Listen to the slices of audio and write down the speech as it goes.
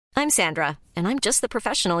I'm Sandra, and I'm just the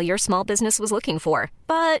professional your small business was looking for.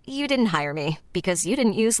 But you didn't hire me because you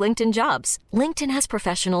didn't use LinkedIn Jobs. LinkedIn has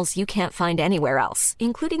professionals you can't find anywhere else,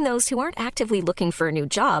 including those who aren't actively looking for a new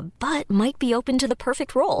job, but might be open to the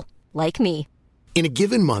perfect role, like me. In a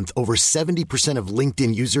given month, over 70% of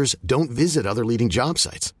LinkedIn users don't visit other leading job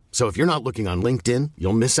sites. So if you're not looking on LinkedIn,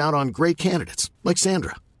 you'll miss out on great candidates like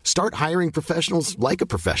Sandra. Start hiring professionals like a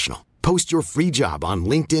professional. Post your free job on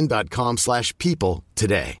linkedin.com/people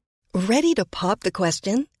today. Ready to pop the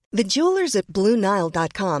question? The jewelers at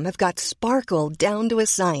BlueNile.com have got sparkle down to a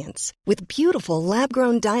science with beautiful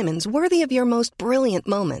lab-grown diamonds worthy of your most brilliant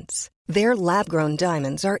moments. Their lab-grown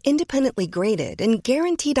diamonds are independently graded and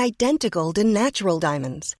guaranteed identical to natural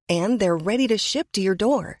diamonds, and they're ready to ship to your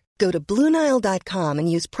door. Go to BlueNile.com and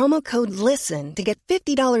use promo code LISTEN to get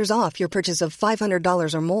 $50 off your purchase of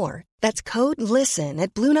 $500 or more. That's code LISTEN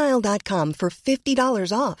at BlueNile.com for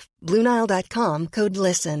 $50 off. BlueNile.com, code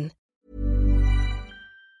LISTEN.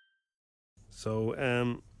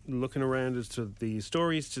 So, looking around as to the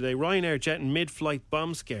stories today, Ryanair jetting mid-flight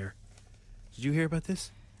bomb scare. Did you hear about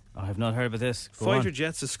this? I have not heard about this. Fighter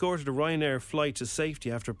jets escorted a Ryanair flight to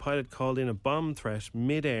safety after a pilot called in a bomb threat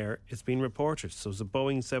mid-air. It's been reported. So it's a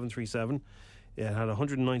Boeing 737. It had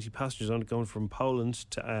 190 passengers on it going from Poland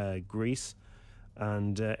to Greece.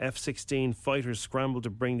 And F-16 fighters scrambled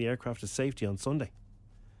to bring the aircraft to safety on Sunday.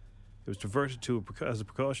 It was diverted as a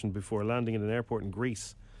precaution before landing at an airport in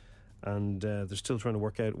Greece. And they're still trying to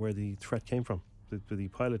work out where the threat came from. The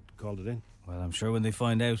pilot called it in. Well, I'm sure when they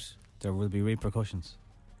find out, there will be repercussions.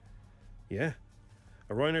 Yeah.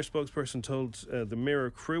 A Ryanair spokesperson told the Mirror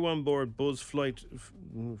crew on board Buzz flight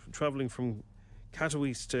travelling from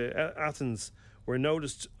Katowice to Athens were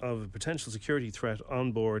noticed of a potential security threat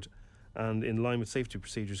on board and in line with safety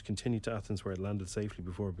procedures continued to Athens where it landed safely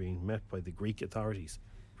before being met by the Greek authorities.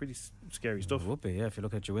 Pretty scary stuff. It would be, yeah. If you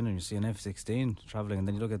look at your window and you see an F-16 travelling and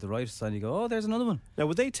then you look at the right side and you go, oh, there's another one. Now,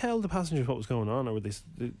 would they tell the passengers what was going on or would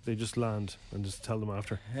they just land and just tell them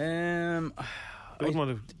after? They wouldn't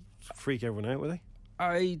want to freak everyone out, would they?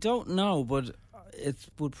 I don't know, but it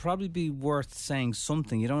would probably be worth saying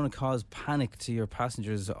something. You don't want to cause panic to your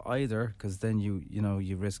passengers either, because then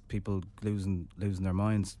you risk people losing their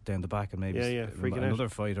minds down the back and maybe freaking another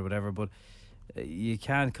out. fight or whatever. But you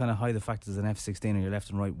can't kind of hide the fact there's an F-16 on your left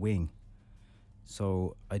and right wing.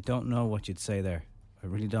 So I don't know what you'd say there. I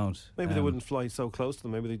really don't. Maybe they wouldn't fly so close to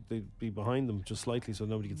them. Maybe they'd be behind them just slightly so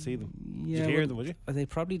nobody could see them. Yeah, you'd hear them, would you? They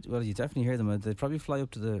probably. Well, you definitely hear them. They'd probably fly up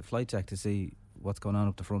to the flight deck to see what's going on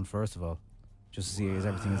up the front first of all, just to see if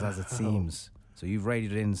everything is as it seems. So you've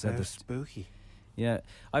radioed in and said this. Spooky. Yeah,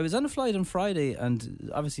 I was on a flight on Friday,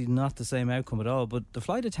 and obviously not the same outcome at all. But the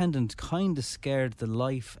flight attendant kind of scared the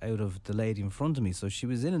life out of the lady in front of me. So she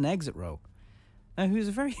was in an exit row. Now he was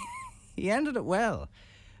he ended it well.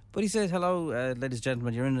 But he said, hello, ladies and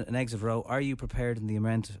gentlemen, you're in an exit row. Are you prepared in the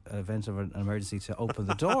event of an emergency to open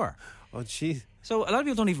the door? Oh, jeez. So a lot of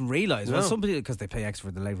people don't even realise. No. Well, some people, because they pay extra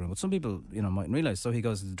for the leg room, but some people, mightn't realise. So he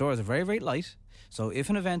goes, the doors are very, very light. So if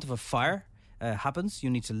an event of a fire happens, you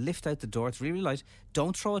need to lift out the door. It's really, really light.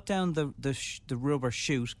 Don't throw it down the rubber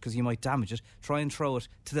chute because you might damage it. Try and throw it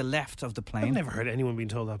to the left of the plane. I've never heard anyone being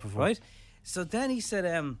told that before. Right? So then he said,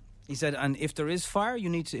 and if there is fire,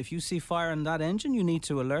 if you see fire in that engine, you need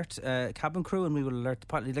to alert cabin crew and we will alert the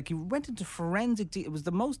pilot. Like, he went into forensic it was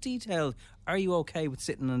the most detailed. Are you okay with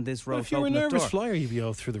sitting on this row? Well, if you're a nervous flyer, you'd be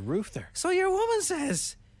all through the roof there. So your woman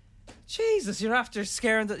says, Jesus, you're after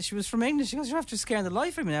scaring she was from England. She goes, you're after scaring the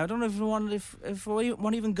life out of me now. I don't know if I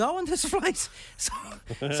want to even go on this flight. So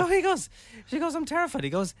she goes, I'm terrified. He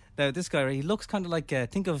goes, now this guy, he looks kind of like,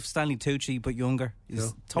 think of Stanley Tucci, but younger.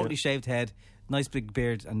 He's totally shaved head, nice big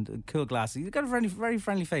beard and cool glasses. He's got a very, very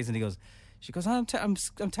friendly face. And she goes, I'm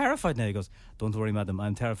terrified now. He goes, don't worry, madam,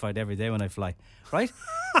 I'm terrified every day when I fly. Right?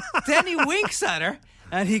 Then he winks at her.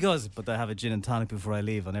 And he goes, but I have a gin and tonic before I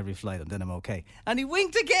leave on every flight and then I'm okay. And he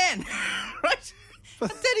winked again. Right? And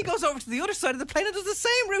then he goes over to the other side of the plane and does the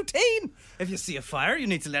same routine. If you see a fire, you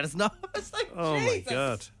need to let us know. It's like, oh Jesus. My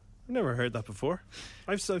God. I've never heard that before.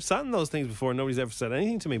 I've sat in those things before and nobody's ever said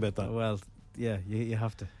anything to me about that. Well, yeah, you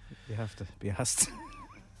have to be asked.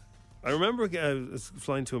 I remember I was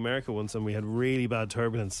flying to America once and we had really bad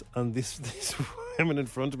turbulence and this woman in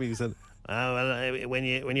front of me said,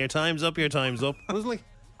 when your time's up, your time's up. I was like,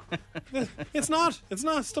 it's not.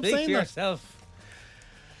 Stop Speak saying for that. yourself.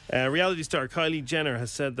 Reality star Kylie Jenner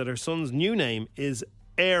has said that her son's new name is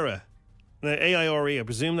Aira. Now, A-I-R-E, I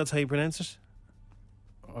presume that's how you pronounce it?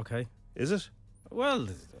 Okay. Is it? Well,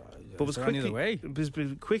 but it was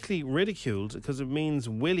quickly ridiculed because it means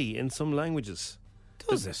Willie in some languages.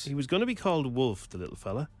 Does it? He was going to be called Wolf, the little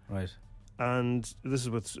fella. Right. and this is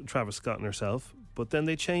with Travis Scott and herself. But then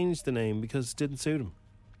they changed the name because it didn't suit him.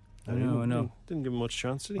 I know. Didn't give him much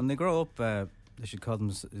chance, did he? When they grow up, they should call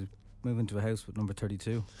them move into a house with number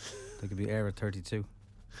 32. They could be heir at 32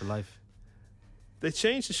 for life. They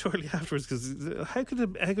changed it shortly afterwards because how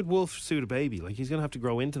could Wolf suit a baby? Like, he's going to have to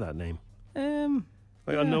grow into that name. Yeah.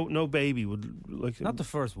 No baby would like. Not the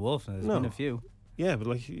first Wolf. There's been a few. Yeah, but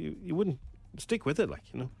like you wouldn't stick with it, like,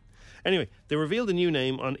 you know. Anyway, they revealed a new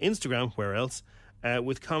name on Instagram. Where else?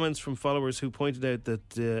 With comments from followers who pointed out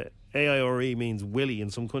that AIRE means Willie in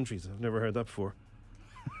some countries. I've never heard that before.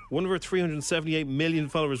 One of her 378 million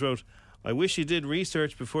followers wrote, "I wish you did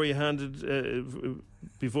research before you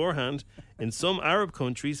beforehand. In some Arab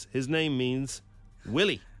countries, his name means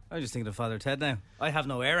Willie." I was just thinking of Father Ted now. I have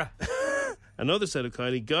no era. Another said of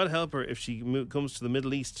Kylie, "God help her if she comes to the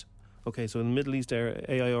Middle East." Okay, so in the Middle East,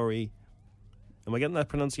 AIRE. Am I getting that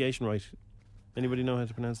pronunciation right? Anybody know how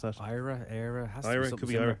to pronounce that? Era, has to Ira, be something could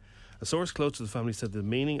be similar. Ira. A source close to the family said the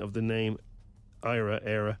meaning of the name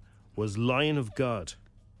Era was Lion of God.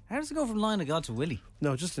 How does it go from Lion of God to Willie?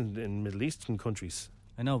 No, just in Middle Eastern countries.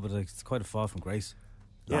 I know, but it's quite a fall from grace.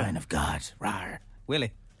 Yeah. Lion of God, rawr,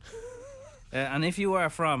 Willie. And if you are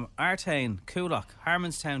from Artane, Coolock,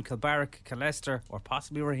 Harmonstown, Kilbarrack, Killester, or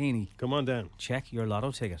possibly Raheny, Come on down. check your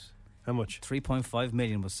lotto ticket. How much? 3.5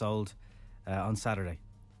 million was sold on Saturday.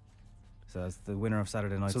 So that's the winner of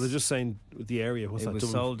Saturday night. So they're just saying the area. What's it that? was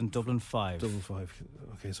sold in Dublin 5. Dublin 5.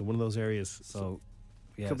 Okay, so one of those areas. So,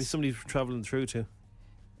 yes. Could be somebody travelling through too.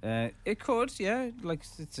 It could, yeah. Like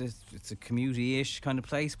it's a community-ish kind of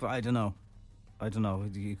place, but I don't know.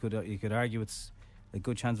 You could argue it's a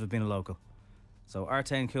good chance of it being a local. So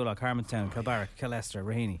Artane, Coolock, Harmontown, Kilbarrack, Killester,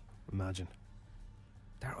 Raheny. Imagine.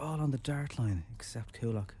 They're all on the dart line except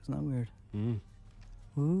Coolock. Isn't that weird?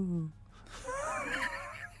 Ooh.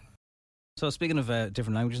 So speaking of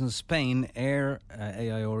different languages, in Spain, AIRE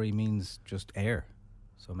means just air.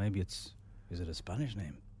 So maybe is it a Spanish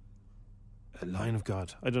name? A Lion of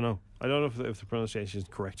God. I don't know. I don't know if the pronunciation is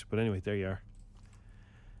correct, but anyway, there you are.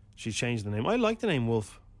 She changed the name. I like the name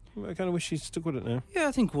Wolf. I kind of wish she stuck with it now. Yeah,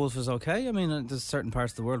 I think Wolf is okay. I mean, there's certain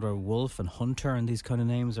parts of the world where Wolf and Hunter and these kind of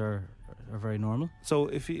names are very normal. So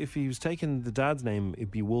if he was taking the dad's name,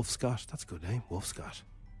 it'd be Wolf Scott. That's a good name, Wolf Scott.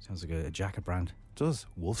 Sounds like a jacket brand. It does.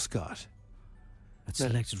 Wolf Scott. At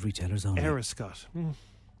selected retailers only. Era Scott.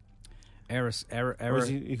 Eris. Or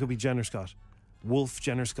he could be Jenner Scott. Wolf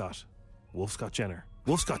Jenner Scott. Wolf Scott Jenner.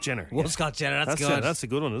 Wolf Scott Jenner. Wolf Scott Jenner, that's good. That's a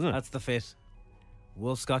good one, isn't it? That's the fit.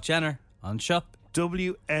 Wolf Scott Jenner on shop.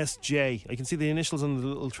 WSJ. I can see the initials on the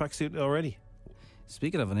little tracksuit already.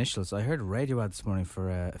 Speaking of initials, I heard a radio ad this morning for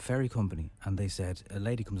a ferry company, and they said, a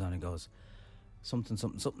lady comes on and goes, something,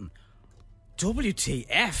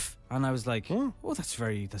 WTF? And I was like, oh, that's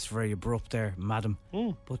very abrupt there, madam.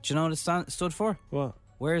 But do you know what it stood for? What?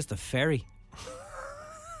 Where's the ferry?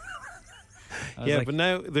 Yeah, like, but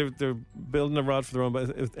now they're building a rod for their own.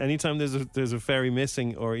 But if anytime there's a ferry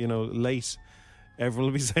missing or late,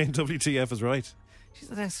 everyone will be saying WTF is right. Jeez,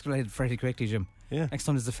 that escalated pretty quickly, Jim. Yeah. Next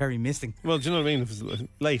time there's a ferry missing. Well, do you know what I mean? If it's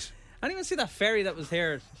late. I didn't even see that ferry that was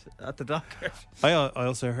here at the dock. I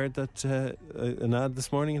also heard that an ad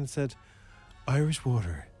this morning and it said Irish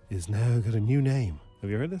Water is now got a new name. Have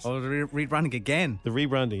you heard this? Oh, they're rebranding again. The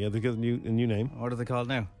rebranding, yeah, they got a new name. What are they called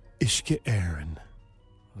now? Ishka Éireann.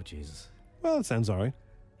 Oh, Jesus. Well, it sounds alright.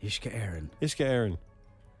 Ishka Éireann. Ishka Éireann.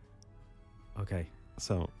 Okay.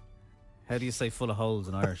 So, how do you say full of holes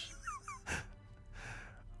in Irish?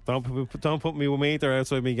 Don't put me with me either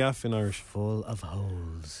outside me gaff in Irish. Full of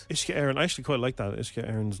holes. Ishka Éireann. I actually quite like that. Ishka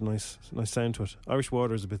Éireann's nice sound to it. Irish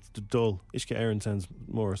Water is a bit dull. Ishka Éireann sounds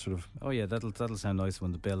more sort of. Oh yeah, that'll sound nice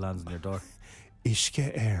when the bill lands on your door.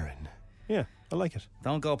 Ishka Éireann. Yeah, I like it.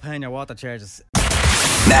 Don't go paying your water charges.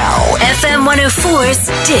 Now, FM 104's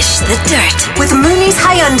Dish the Dirt with Mooney's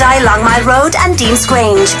Hyundai Long Mile Road and Dean's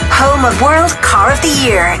Grange, home of World Car of the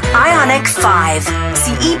Year, Ioniq 5.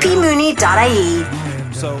 See epmooney.ie.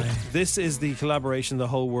 So this is the collaboration the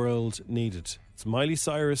whole world needed. It's Miley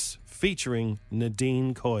Cyrus featuring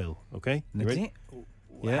Nadine Coyle. Okay, you ready?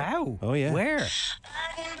 Yeah. Wow. Oh yeah. Where?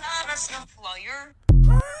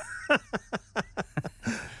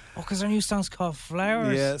 Oh, because their new song's called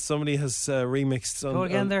Flowers. Yeah, somebody has remixed on, Go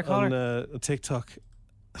again there, caller. on TikTok.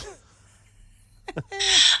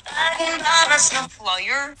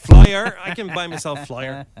 Flyer. I can buy myself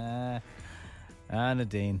Flyer.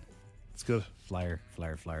 Nadine. It's good. Flyer.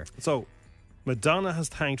 So, Madonna has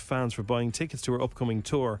thanked fans for buying tickets to her upcoming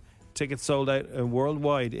tour. Tickets sold out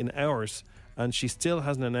worldwide in hours, and she still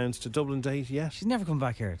hasn't announced a Dublin date yet. She's never come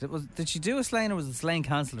back here. Did she do a Slane or was the Slane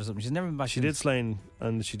cancelled or something? She's never been back. She did Slane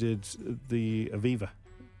and she did the Aviva.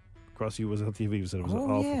 across USA TV. He said it was Oh,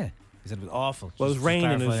 awful. yeah. He said it was awful. Well, it was Just raining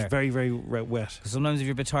and it clarify was there. very, very wet. 'Cause sometimes if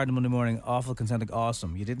you're a bit tired on Monday morning, awful can sound like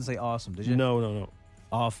awesome. You didn't say awesome, did you? No.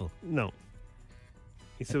 Awful. No.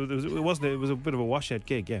 He said it was a bit of a washout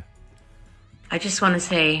gig, yeah. I just want to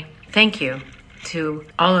say thank you to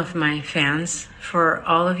all of my fans for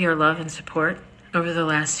all of your love and support over the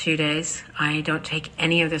last few days. I don't take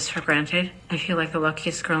any of this for granted. I feel like the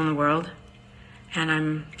luckiest girl in the world, and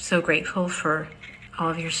I'm so grateful for all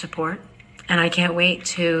of your support. And I can't wait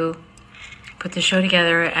to put the show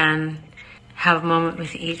together and have a moment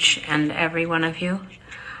with each and every one of you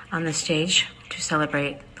on the stage to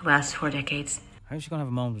celebrate the last 4 decades. How's she going to have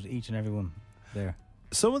a moment with each and every one there?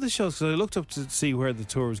 Some of the shows, because I looked up to see where the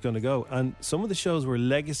tour was going to go, and some of the shows were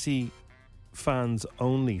legacy fans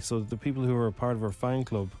only. So the people who were a part of our fan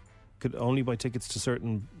club could only buy tickets to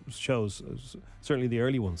certain shows, certainly the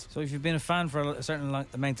early ones. So if you've been a fan for a certain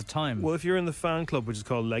amount of time... Well, if you're in the fan club, which is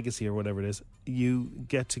called Legacy or whatever it is, you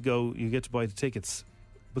get to buy the tickets.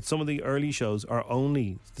 But some of the early shows are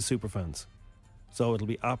only the super fans. So it'll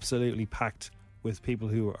be absolutely packed with people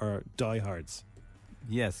who are diehards.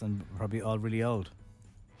 Yes, and probably all really old.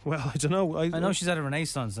 Well, I don't know. I know she's at a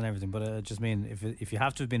renaissance and everything, but I just mean if you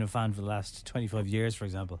have to have been a fan for the last 25 years, for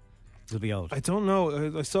example, you'll be old. I don't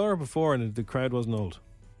know. I saw her before, and the crowd wasn't old.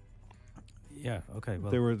 Yeah. Okay.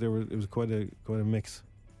 Well, They were. It was quite a mix.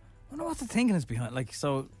 I wonder what the thinking is behind. Like,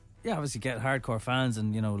 so yeah, obviously get hardcore fans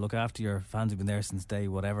and look after your fans who've been there since day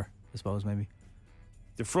whatever. I suppose maybe.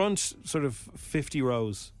 The front sort of 50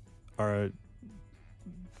 rows are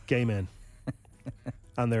gay men.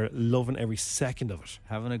 And they're loving every second of it.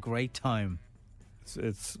 Having a great time.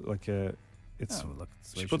 It's like a. It's. Oh, look,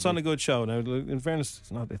 it's the way She it puts should on be. a good show. Now, in fairness,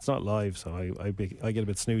 it's not live, so I get a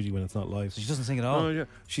bit snooty when it's not live. So she doesn't sing at all. Oh, yeah.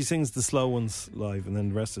 She sings the slow ones live, and then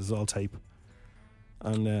the rest is all tape.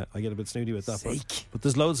 And I get a bit snooty with that. Sake. But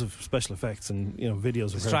there's loads of special effects and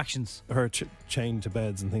videos of Distractions. her chained to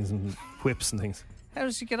beds and things and whips and things. How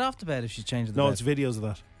does she get off the bed if she's changed the No, bed? it's videos of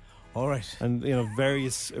that. All right. And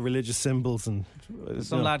various religious symbols and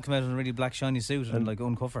Some lad come out in a really black shiny suit and like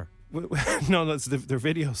uncuff her. No, they're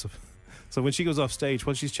videos of. So when she goes off stage,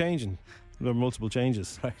 while she's changing, there are multiple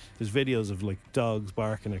changes. Right. There's videos of like dogs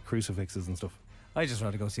barking at crucifixes and stuff. I just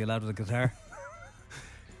rather go see a lad with a guitar.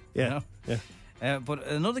 Yeah, yeah. But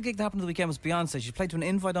another gig that happened the weekend was Beyonce. She played to an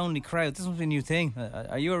invite-only crowd. This must be a new thing.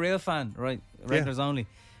 Are you a real fan? Right, regulars only.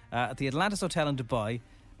 At the Atlantis Hotel in Dubai.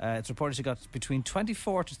 It's reported she got between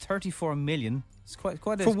 24 to 34 million. It's quite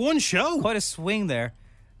a, for one show. Quite a swing there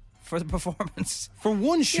for the performance. For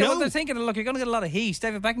one show. Well, they're thinking, look, you're going to get a lot of heat.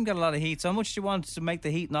 David Beckham got a lot of heat. So how much do you want to make the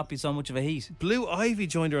heat not be so much of a heat? Blue Ivy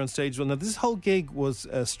joined her on stage. Well, now this whole gig was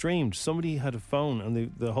streamed. Somebody had a phone,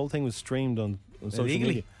 and the whole thing was streamed on social Illegally?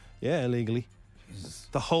 media. Yeah, illegally. Jesus.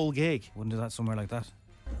 The whole gig. Wouldn't do that somewhere like that.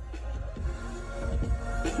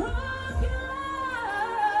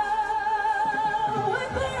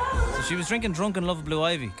 So she was drinking Drunken Love of Blue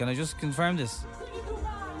Ivy. Can I just confirm this?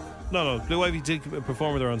 No. Blue Ivy did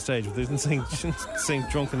perform with her on stage, but they didn't sing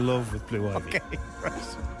Drunken Love with Blue Ivy. Okay,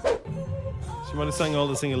 right. She might have sang All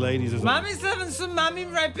the Single Ladies or something. Mommy's having some mommy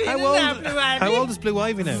rapping How old is Blue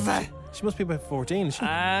Ivy now? She must be about 14, is she?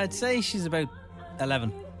 I'd say she's about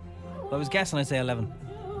 11. If I was guessing, I'd say 11.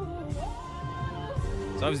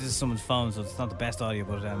 So obviously this is someone's phone, so it's not the best audio,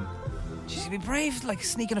 but she's be brave, like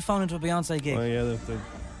sneaking a phone into a Beyonce gig. Oh, yeah.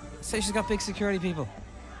 Say she's got big security people.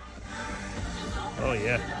 Oh,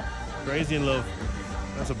 yeah. Crazy in Love.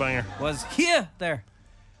 That's a banger. Was here there.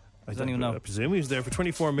 I don't even know. I presume he was there for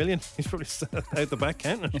 24 million. He's probably out the back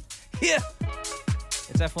counting it. Yeah.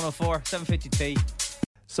 It's F104, 750T.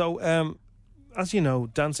 So, as you know,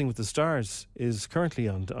 Dancing with the Stars is currently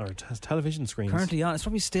on our television screens. Currently on. It's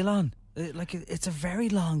probably still on. It's a very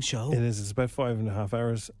long show. It is. It's about 5.5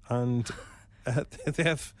 hours. And they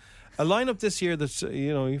have a lineup this year that,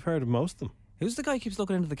 you've heard of most of them. Who's the guy who keeps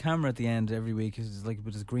looking into the camera at the end every week? He's like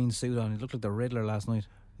with his green suit on. He looked like the Riddler last night.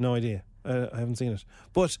 No idea. I haven't seen it.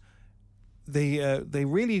 But they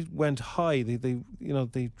really went high.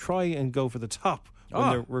 They try and go for the top when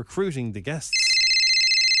they're recruiting the guests.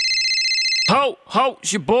 Ho,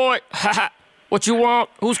 it's your boy. What you want?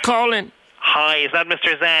 Who's calling? Hi, is that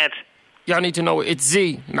Mr. Z? Y'all need to know it's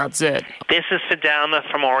Z, not Z. This is Fidelma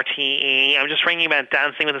from RTE. I'm just ringing about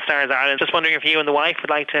Dancing with the Stars Ireland. Just wondering if you and the wife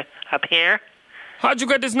would like to appear. How'd you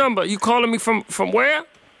get this number? You calling me from where?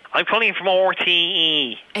 I'm calling you from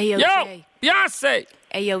RTE. Ayo, Yo, Jay. Beyonce.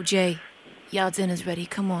 Ayo, Jay. Y'all dinner's ready.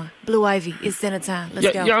 Come on. Blue Ivy, it's dinner time.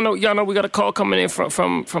 Let's go. Y'all know we got a call coming in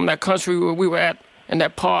from that country where we were at in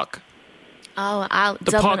that park. Oh,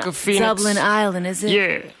 The Park of Phoenix. Dublin Island, is it?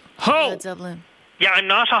 Yeah. Ho! Dublin. Yeah, I'm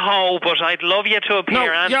not a hoe, but I'd love you to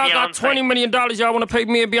appear. No, and y'all got Beyonce. $20 million. Y'all want to pay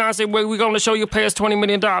me and Beyonce? We're going to show you pay us $20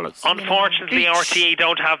 million. Unfortunately, RTE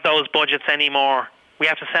don't have those budgets anymore. We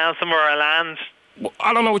have to sell some of our land. Well,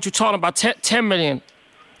 I don't know what you're talking about. 10 million.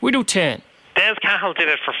 We do 10. Des Cahill did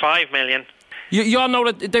it for 5 million. Y'all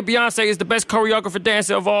know that Beyonce is the best choreographer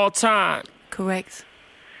dancer of all time. Correct.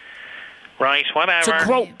 Right, whatever. To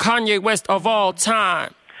quote Kanye West, of all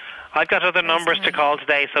time. I've got other numbers to call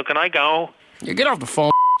today, so can I go? Yeah, get off the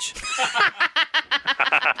phone.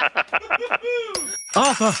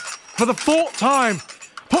 Arthur, for the 4th time,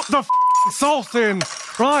 put the sauce in.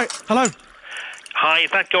 Right, hello. Hi,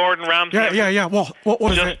 is that Gordon Ramsay? Yeah. What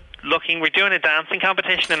is Just it? looking, we're doing a dancing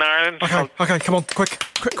competition in Ireland. Okay, come on, quick.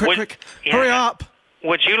 Yeah. Hurry up.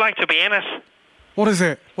 Would you like to be in it? What is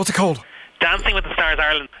it? What's it called? Dancing with the Stars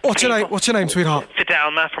Ireland. What's your name, sweetheart?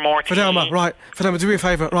 Fidelma from RTE. Fidelma, right. Fidelma, do me a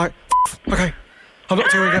favour, right. Okay, I'm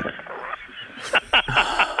not doing it.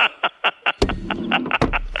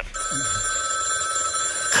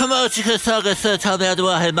 Come out, you can talk us, tell me how do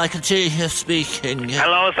I, Michael G. here speaking.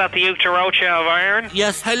 Hello, is that the Uachtar Rocha of Ireland?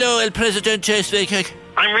 Yes, hello, El Presidente speaking.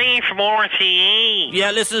 I'm ringing from RTE.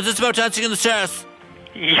 Yeah, listen, is this about Dancing in the Stars?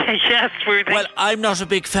 Yes, Well, I'm not a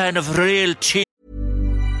big fan of real cheap.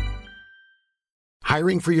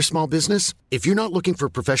 Hiring for your small business? If you're not looking for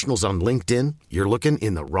professionals on LinkedIn, you're looking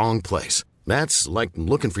in the wrong place. That's like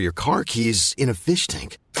looking for your car keys in a fish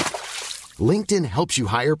tank. LinkedIn helps you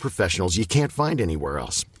hire professionals you can't find anywhere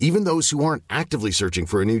else, even those who aren't actively searching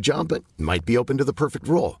for a new job but might be open to the perfect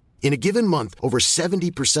role. In a given month, over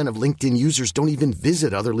 70% of LinkedIn users don't even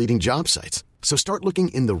visit other leading job sites. So start looking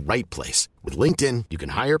in the right place. With LinkedIn, you can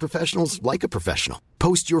hire professionals like a professional.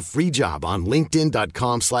 Post your free job on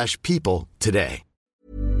linkedin.com/people today.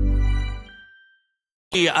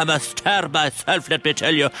 I'm a star myself, let me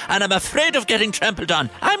tell you, and I'm afraid of getting trampled on.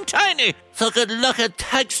 I'm tiny, so good luck and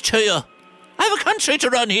thanks to you. I have a country to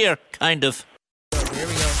run here, kind of.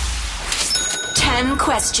 10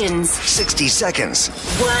 questions. 60 seconds.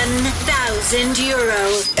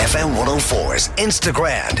 €1,000. FM 104's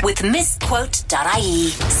Instagram. With misquote.ie.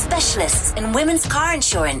 Specialists in women's car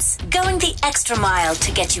insurance. Going the extra mile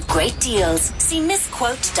to get you great deals. See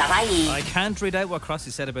misquote.ie. I can't read out what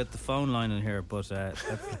Crossy said about the phone line in here, but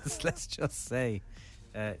let's just say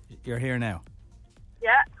you're here now.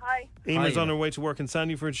 Yeah, hi. Emer's on her way to work in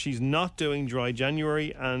Sandyford. She's not doing Dry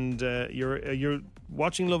January, and you're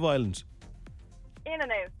watching Love Island. In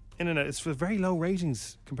and out. In and out. It's for very low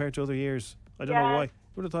ratings compared to other years. I don't know why.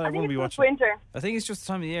 Would have thought everyone would be watching. Winter. I think it's just the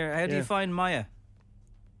time of year. How do you find Maya?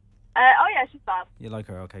 Oh yeah, she's fab. You like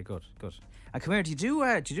her? Okay, good. And come here, do you do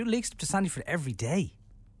leaks up to Sandyford every day?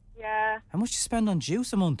 Yeah. How much do you spend on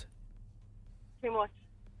juice a month? Too much.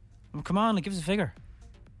 Well, come on, give us a figure.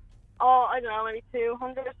 Oh, I don't know, maybe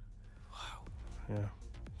 200. Yeah.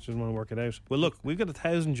 She doesn't want to work it out. Well, look, we've got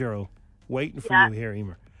 €1,000 waiting for you here,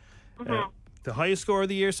 Emer. Mm-hmm. The highest score of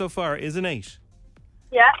the year so far is an 8.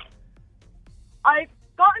 Yeah. I've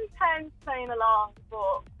gotten 10 playing along,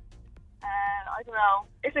 but I don't know.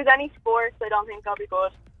 If there's any sports, I don't think I'll be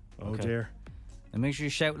good. Oh, dear. And make sure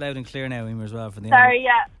you shout loud and clear now, Emer, as well. For the Sorry, end.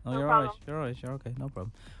 yeah. Oh, no you're problem. all right. You're all right. You're okay. No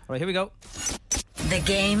problem. All right, here we go. The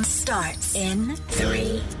game starts in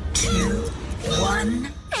 3, 2,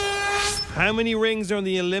 1. How many rings are on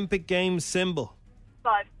the Olympic Games symbol?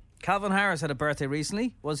 5. Calvin Harris had a birthday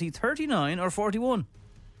recently. Was he 39 or 41?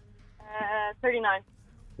 39.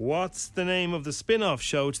 What's the name of the spin-off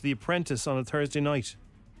show to The Apprentice on a Thursday night?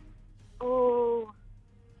 Oh.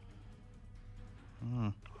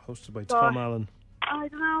 Hosted by Gosh. Tom Allen. I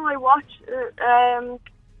don't know. I watch. I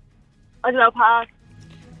don't know. Pass.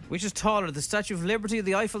 Which is taller, the Statue of Liberty or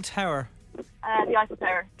the Eiffel Tower? The Eiffel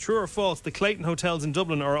Tower. True or false? The Clayton Hotels in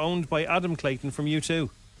Dublin are owned by Adam Clayton from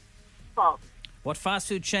U2. False. What fast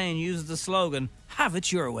food chain uses the slogan, "Have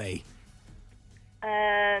it your way"?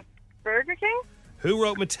 Burger King. Who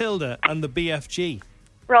wrote Matilda and the BFG?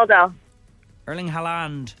 Roald Dahl. Erling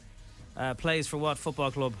Haaland plays for what football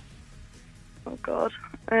club? Oh God.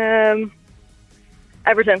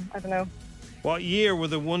 Everton. I don't know. What year were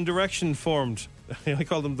the One Direction formed? I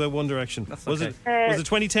call them the One Direction. Was it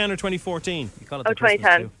 2010 or 2014? You call it the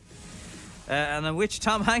 2010. And in which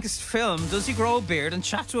Tom Hanks film does he grow a beard and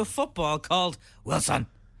chat to a football called Wilson?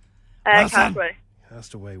 Castaway.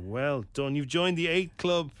 Castaway. Well done. You've joined the 8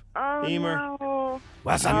 club, Oh Emer. no.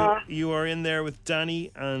 Wilson. You are in there with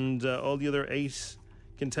Danny and all the other 8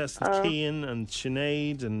 contestants, Cian and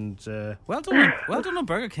Sinead and... Well done on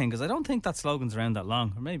Burger King, because I don't think that slogan's around that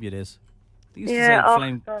long. Or maybe it is. They used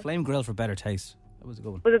to say flame grill for better taste. That was a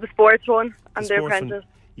good one. Was it the sports one and the sports one. Apprentice?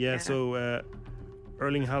 Yeah, so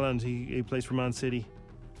Erling Haaland, he plays for Man City.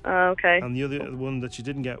 Okay. And the other one that you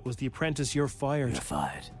didn't get was The Apprentice, You're Fired. You're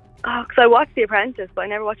fired. Oh, because I watched The Apprentice, but I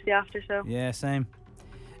never watched the after show. Yeah, same.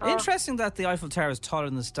 Interesting that the Eiffel Tower is taller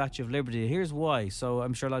than the Statue of Liberty. Here's why. So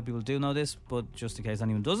I'm sure a lot of people do know this, but just in case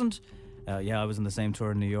anyone doesn't, I was on the same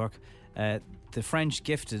tour in New York. The French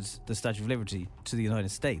gifted the Statue of Liberty to the United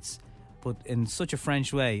States, but in such a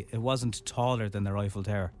French way, it wasn't taller than their Eiffel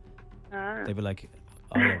Tower. They'd be like,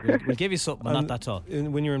 "Oh yeah, we'll give you something, but not that tall."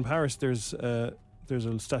 When you're in Paris, there's a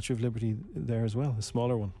Statue of Liberty there as well, a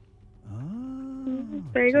smaller one. Oh,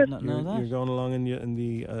 very good. You're going along in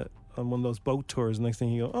the on one of those boat tours. Next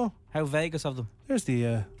thing you go, oh, how Vegas of them. There's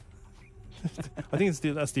the. I think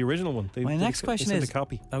that's the original one. My next question is: a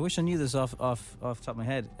copy. I wish I knew this off the top of my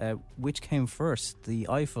head. Which came first, the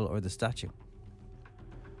Eiffel or the statue?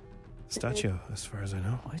 Statue, as far as I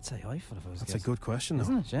know. I'd say Eiffel if I was. That's guessing. a good question, though.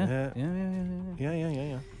 Isn't it?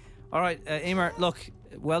 Yeah. All right, Emer, look,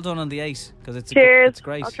 well done on the 8 because it's cheers. It's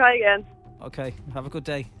great. I'll try again. Okay, have a good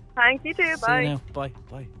day. Thanks, you too. See Bye. you now. Bye.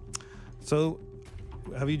 So,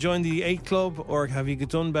 have you joined the 8 club or have you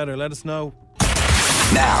done better? Let us know.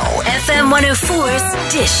 Now, FM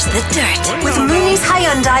 104's Dish the Dirt with Mooney's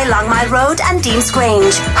Hyundai Long Mile Road and Dean's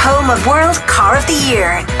Grange, home of World Car of the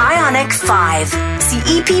Year. Ioniq 5. See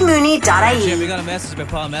epmooney.ie. We got a message about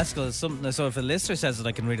Paul Mescal. It's something, so if a listener says it,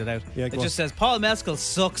 I can read it out. Yeah, it just says Paul Mescal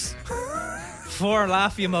sucks. 4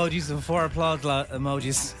 laugh emojis and 4 applaud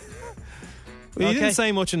emojis. Well, you didn't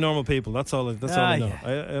say much in Normal People. That's all I know.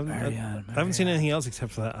 Yeah. I haven't seen anything else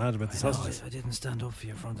except for that ad about the sausages. I didn't stand up for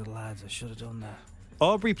you in front of the lads. I should have done that.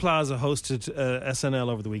 Aubrey Plaza hosted SNL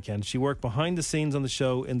over the weekend. She worked behind the scenes on the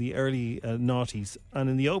show in the early noughties, and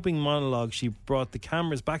in the opening monologue she brought the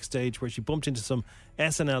cameras backstage where she bumped into some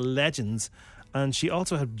SNL legends, and she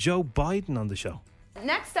also had Joe Biden on the show.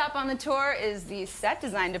 Next up on the tour is the set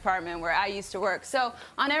design department where I used to work. So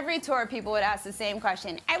on every tour, people would ask the same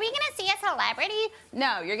question. Are we going to see a celebrity?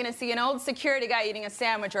 No, you're going to see an old security guy eating a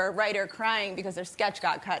sandwich or a writer crying because their sketch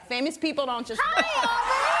got cut. Famous people don't just... Hi,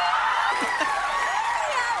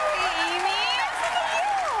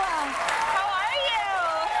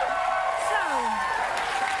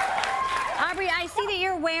 I see that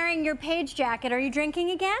you're wearing your Page jacket. Are you drinking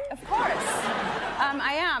again? Of course.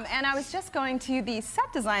 I am. And I was just going to the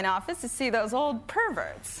set design office to see those old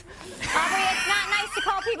perverts. Aubrey, it's not nice to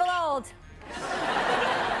call people old.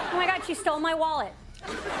 Oh my God, she stole my wallet.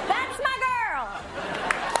 That's my girl.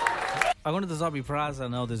 I went to the Aubrey Plaza.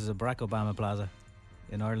 No, this is a Barack Obama Plaza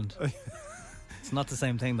in Ireland. It's not the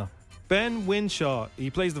same thing, though. Ben Winshaw, he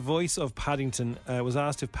plays the voice of Paddington, was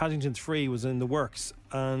asked if Paddington 3 was in the works,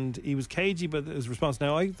 and he was cagey about his response.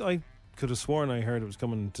 Now, I could have sworn I heard it was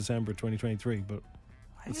coming in December 2023, but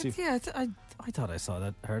let's see. Yeah, I thought I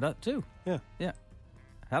heard that too. Yeah.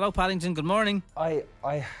 Hello, Paddington. Good morning.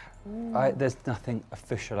 There's nothing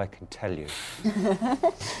official I can tell you.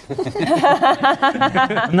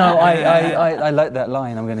 No, I like that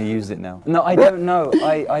line. I'm going to use it now. No, I don't know.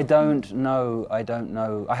 I don't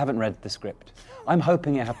know. I haven't read the script. I'm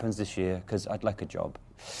hoping it happens this year because I'd like a job.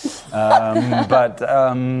 But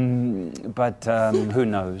who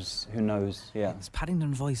knows? Who knows? Yeah. His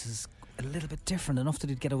Paddington voice is a little bit different, enough that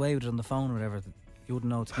he'd get away with it on the phone or whatever. You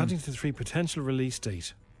wouldn't know. Paddington 3 potential release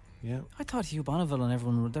date. Yeah. I thought Hugh Bonneville and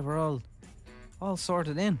everyone, they were all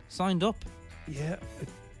sorted in, signed up. Yeah.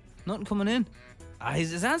 Nothing coming in.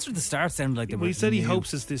 His answer at the start sounded like they were. He said he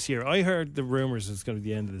hopes it's this year. I heard the rumours it's going to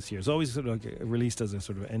be the end of this year. It's always sort of like released as a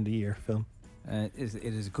sort of end of year film. It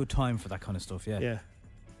is a good time for that kind of stuff, yeah. Yeah.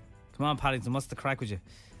 Come on, Paddington, what's the crack with you?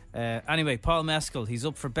 Anyway, Paul Mescal, he's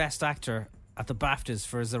up for Best Actor at the BAFTAs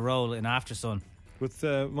for his role in Aftersun. With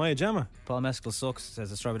Maya Jama. Paul Mescal sucks,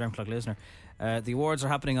 says a Strawberry Alarm Clock listener. The awards are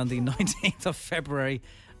happening on the 19th of February,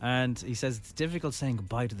 and he says it's difficult saying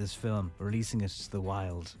goodbye to this film, releasing it to the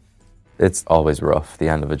wild. It's always rough, the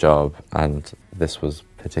end of a job, and this was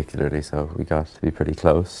particularly so. We got to be pretty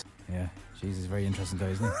close. Yeah, Jesus, he's very interesting guy,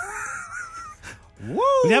 isn't he? Woo!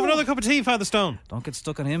 Will you have another cup of tea, Father Stone? Don't get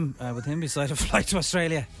stuck on him, with him beside a flight to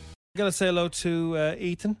Australia. I got to say hello to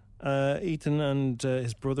Ethan. Ethan and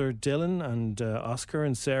his brother Dylan and Oscar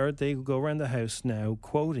and Sarah, they go around the house now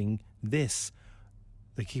quoting this.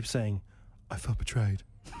 They keep saying, I felt betrayed.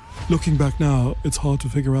 Looking back now, it's hard to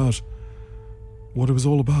figure out what it was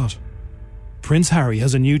all about. Prince Harry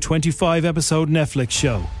has a new 25-episode Netflix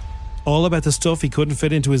show, all about the stuff he couldn't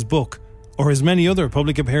fit into his book or his many other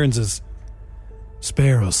public appearances.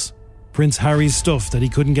 Spare us. Prince Harry's stuff that he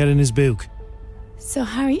couldn't get in his book. So,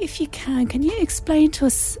 Harry, if you can you explain to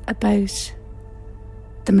us about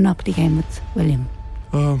the Monopoly game with William?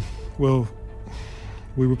 Well,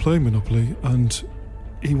 we were playing Monopoly and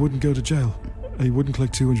he wouldn't go to jail. He wouldn't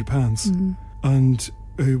collect £200. And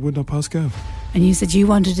he would not pass go. And you said you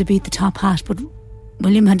wanted to beat the top hat, but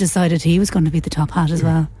William had decided he was going to beat the top hat as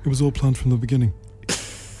well. It was all planned from the beginning.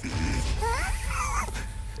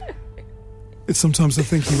 Sometimes I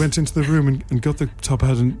think he went into the room and got the top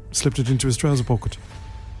hat and slipped it into his trouser pocket.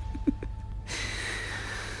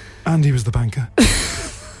 And he was the banker.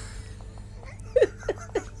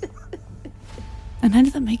 And how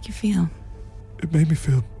did that make you feel? It made me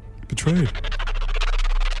feel betrayed.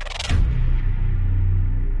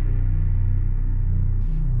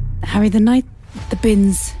 Harry, the night the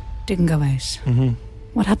bins didn't go out,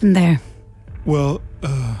 what happened there? Well,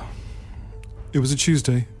 it was a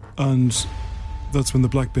Tuesday, and that's when the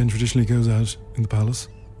black bin traditionally goes out in the palace.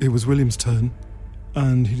 It was William's turn,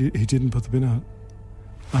 and he didn't put the bin out,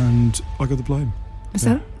 and I got the blame.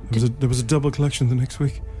 There was a double collection the next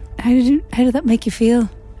week. How did that make you feel,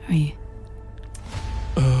 Harry?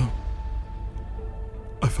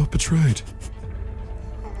 I felt betrayed.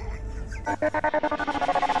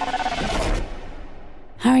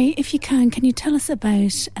 Harry, if you can you tell us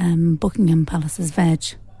about Buckingham Palace's veg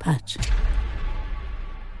patch?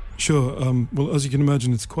 Sure. Well, as you can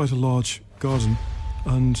imagine, it's quite a large garden,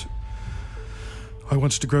 and I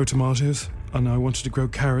wanted to grow tomatoes, and I wanted to grow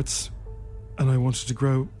carrots, and I wanted to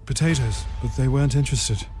grow potatoes, but they weren't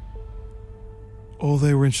interested. All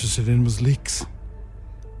they were interested in was leeks.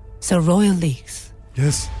 So royal leeks?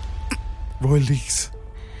 Yes, royal leeks.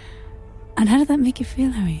 And how did that make you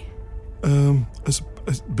feel, Harry?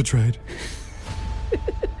 As betrayed.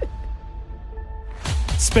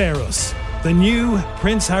 Spare Us, the new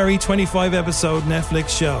Prince Harry 25-episode Netflix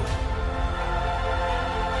show.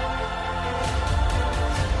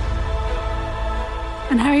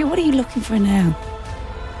 And Harry, what are you looking for now?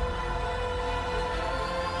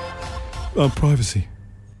 Privacy.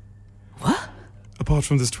 What? Apart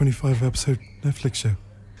from this 25-episode Netflix show.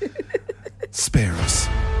 Spare Us.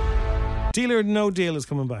 Deal or No Deal is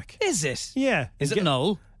coming back. Is it? Yeah. Is it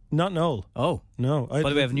Noel? Not Noel. Oh. No. By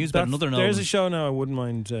the way, I have news about another Noel. There's a show now I wouldn't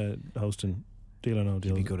mind hosting. Deal or No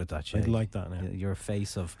Deal. You'd be good at that, Shay. I'd like that now. Your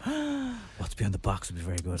face of what's behind the box would be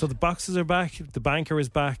very good. So the boxes are back. The banker is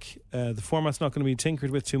back. The format's not going to be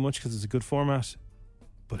tinkered with too much because it's a good format.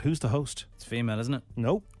 But who's the host? It's female, isn't it?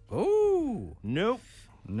 Nope. Oh. Nope.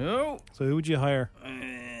 No. So who would you hire?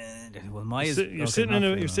 Well, my you're sitting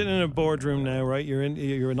in a boardroom now, right? You're an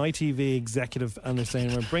ITV executive, and they're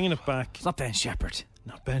saying we're bringing it back. It's not Ben Shepherd.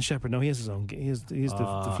 Not Ben Shepherd. No, he has his own. He's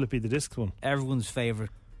the Flippy the Disc one. Everyone's favourite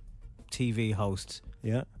TV host.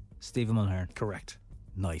 Yeah, Stephen Mulhern. Correct.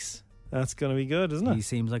 Nice. That's going to be good, isn't it? He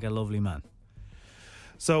seems like a lovely man.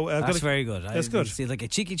 So that's very good. That's good. He's like a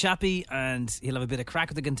cheeky chappy, and he'll have a bit of crack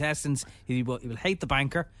with the contestants. He will hate the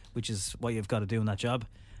banker, which is what you've got to do in that job.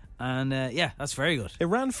 And yeah, that's very good. It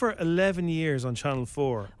ran for 11 years on Channel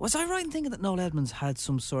 4. Was I right in thinking that Noel Edmonds had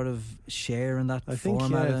some sort of share in that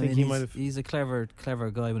format? Yeah, I think he might have. He's a clever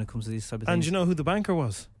guy when it comes to these type of things. And you know who the banker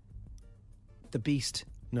was? The Beast.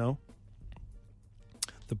 No.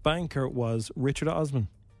 The banker was Richard Osman.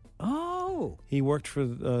 Oh. He worked for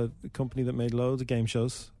a company that made loads of game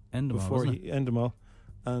shows. Endemol.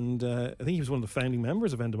 And I think he was one of the founding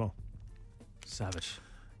members of Endemol. Savage.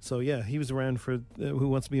 So yeah, he was around for Who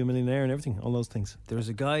Wants to Be a Millionaire and everything, all those things. There was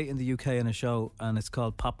a guy in the UK in a show, and it's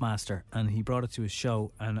called Popmaster, and he brought it to his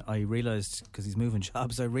show, and I realised, because he's moving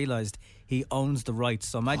jobs, I realised he owns the rights.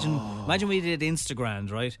 So imagine we did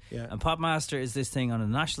Instagram, right? Yeah. And Popmaster is this thing on a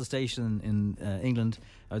national station in England,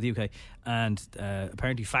 or the UK, and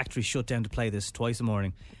apparently Factory shut down to play this twice a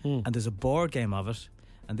morning, and there's a board game of it.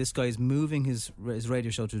 And this guy is moving his radio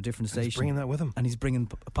show to a different station. He's bringing that with him. And he's bringing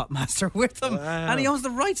Popmaster with him. Wow. And he owns the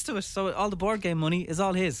rights to it. So all the board game money is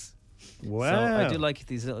all his. Wow. So I do like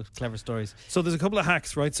these little clever stories. So there's a couple of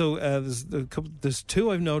hacks, right? So there's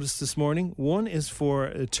two I've noticed this morning. One is for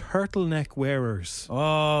turtleneck wearers.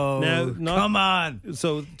 Oh, now, come on.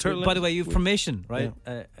 So by the way, you have permission, right?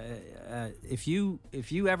 Yeah. If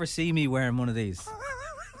you ever see me wearing one of these...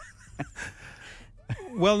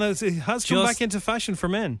 Well, no, it has come back into fashion for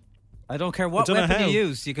men. I don't care what weapon you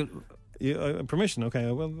use. You can permission. Okay,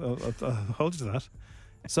 I'll hold you to that.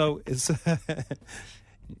 So it's you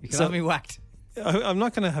can have me whacked. I'm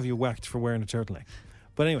not going to have you whacked for wearing a turtleneck,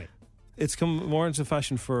 but anyway, it's come more into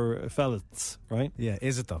fashion for fellas, right? Yeah,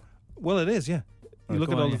 is it though? Well, it is. Yeah, you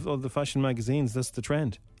look at all the fashion magazines. That's the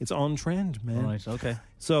trend. It's on trend, man. All right. Okay.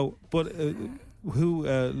 So, but.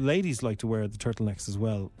 Ladies like to wear the turtlenecks as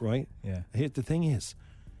well, right? Yeah. The thing is,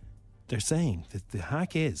 they're saying that the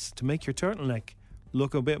hack is to make your turtleneck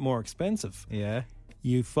look a bit more expensive. Yeah.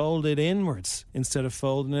 You fold it inwards instead of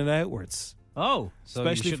folding it outwards. Oh, so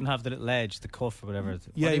Especially you shouldn't have the little edge, the cuff or whatever.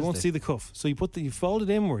 Yeah, What you is won't this? see the cuff. So you fold it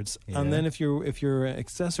inwards, and Yeah. then if you're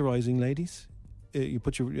accessorizing, ladies, you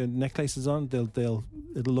put your necklaces on. It'll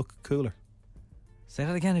look cooler. Say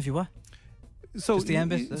that again if you what? So Just the end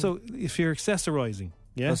bit? So if you're accessorizing,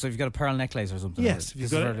 yeah. Oh, so if you've got a pearl necklace or something. Yes, if if you've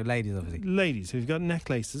you've got got for the ladies, obviously. Ladies, if you've got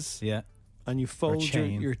necklaces, Yeah. and you fold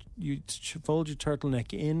chain. you fold your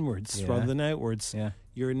turtleneck inwards Yeah. rather than outwards, Yeah.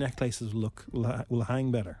 your necklaces will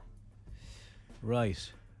hang better.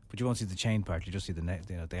 Right. But you won't see the chain part. You just see the neck.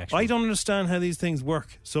 The actual. I don't understand how these things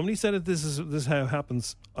work. Somebody said that this is how it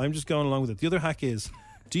happens. I'm just going along with it. The other hack is,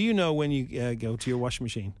 do you know when you go to your washing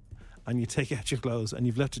machine and you take out your clothes and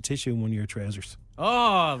you've left a tissue in one of your trousers?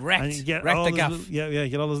 Oh, wrecked. And you get Wrecked all the those gaff. you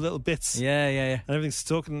get all those little bits. Yeah. And everything's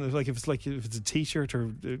stuck in, if it's a t-shirt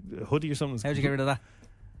or a hoodie or something. How'd you get rid of that?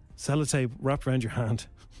 Sellotape wrapped around your hand.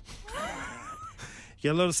 You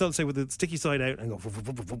get a load of sellotape with the sticky side out and go.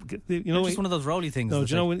 You know, Just one of those rolly things. No, that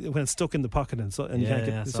do you know when it's stuck in the pocket and you Yeah, can't get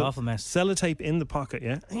yeah, it's an awful mess. Sellotape in the pocket,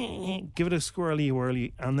 yeah. Give it a squirrely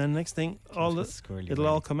whirly, and then next thing, it'll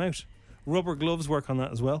all come out. Rubber gloves work on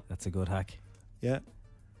that as well. That's a good hack. Yeah,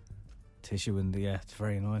 Tissue in the it's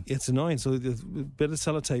very annoying. it's annoying. So a bit of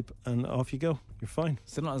sellotape and off you go. You're fine.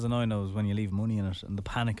 Still not as annoying though as when you leave money in it and the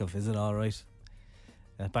panic of, is it all right?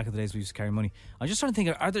 Back in the days we used to carry money. I'm just trying to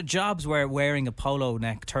think, are there jobs where wearing a polo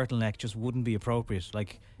neck, turtleneck just wouldn't be appropriate?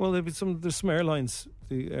 Like, Well, there's some airlines,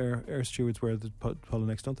 the air stewards wear the polo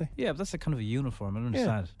necks, don't they? yeah, but that's a kind of a uniform. I don't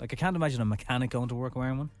understand. Like, I can't imagine a mechanic going to work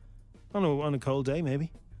wearing one. On a cold day,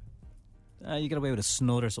 maybe. You get away with a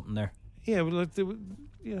snud or something there. Yeah, but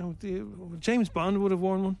like James Bond would have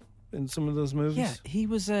worn one in some of those movies. Yeah, he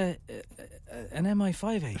was an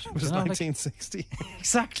MI5 agent. It was you know, like- 1960.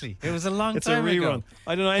 Exactly. It was a long It's time a rerun. ago.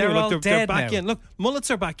 I don't know. They're Anyway, all look, they're dead back now. in. Look, mullets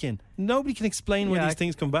are back in. Nobody can explain when Yeah, these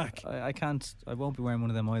things come back. I can't. I won't be wearing one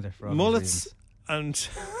of them either. For obvious Mullets reasons.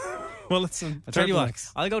 and mullets and I'll tell you what,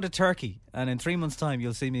 turtlenecks. I'll go to Turkey, and in 3 months' time,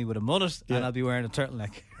 you'll see me with a mullet, and Yeah. I'll be wearing a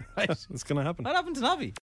turtleneck. Right? It's going to happen. What happened to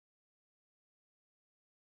Navi?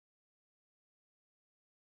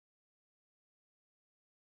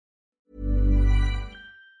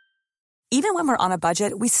 Even when we're on a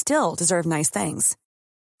budget, we still deserve nice things.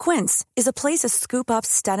 Quince is a place to scoop up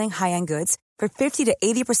stunning high-end goods for 50 to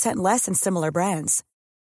 80% less than similar brands.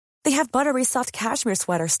 They have buttery soft cashmere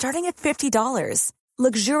sweaters starting at $50,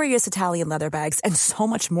 luxurious Italian leather bags, and so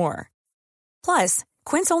much more. Plus,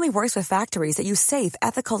 Quince only works with factories that use safe,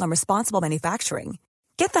 ethical, and responsible manufacturing.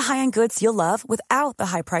 Get the high-end goods you'll love without the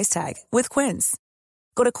high price tag with Quince.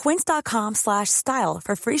 Go to quince.com/style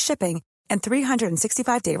for free shipping and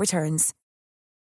 365-day returns.